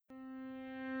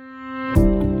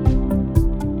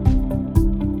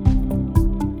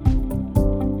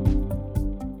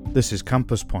This is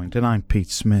Compass Point, and I'm Pete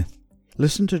Smith.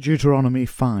 Listen to Deuteronomy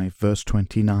 5, verse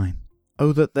 29.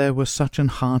 "Oh, that there were such an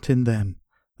heart in them,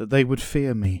 that they would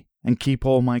fear me, and keep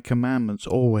all my commandments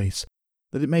always,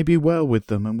 that it may be well with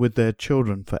them and with their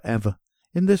children forever."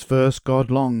 In this verse,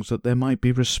 God longs that there might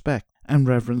be respect and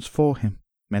reverence for Him.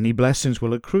 Many blessings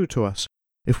will accrue to us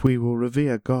if we will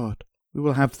revere God. We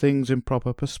will have things in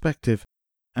proper perspective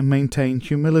and maintain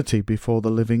humility before the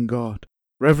living God.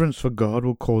 Reverence for God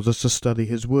will cause us to study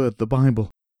His Word, the Bible,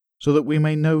 so that we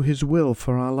may know His will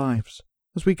for our lives.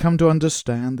 As we come to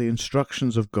understand the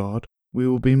instructions of God, we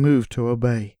will be moved to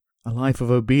obey. A life of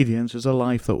obedience is a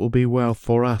life that will be well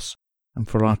for us and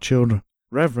for our children.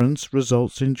 Reverence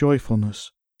results in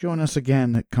joyfulness. Join us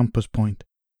again at Compass Point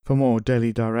for more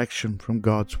daily direction from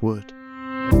God's Word.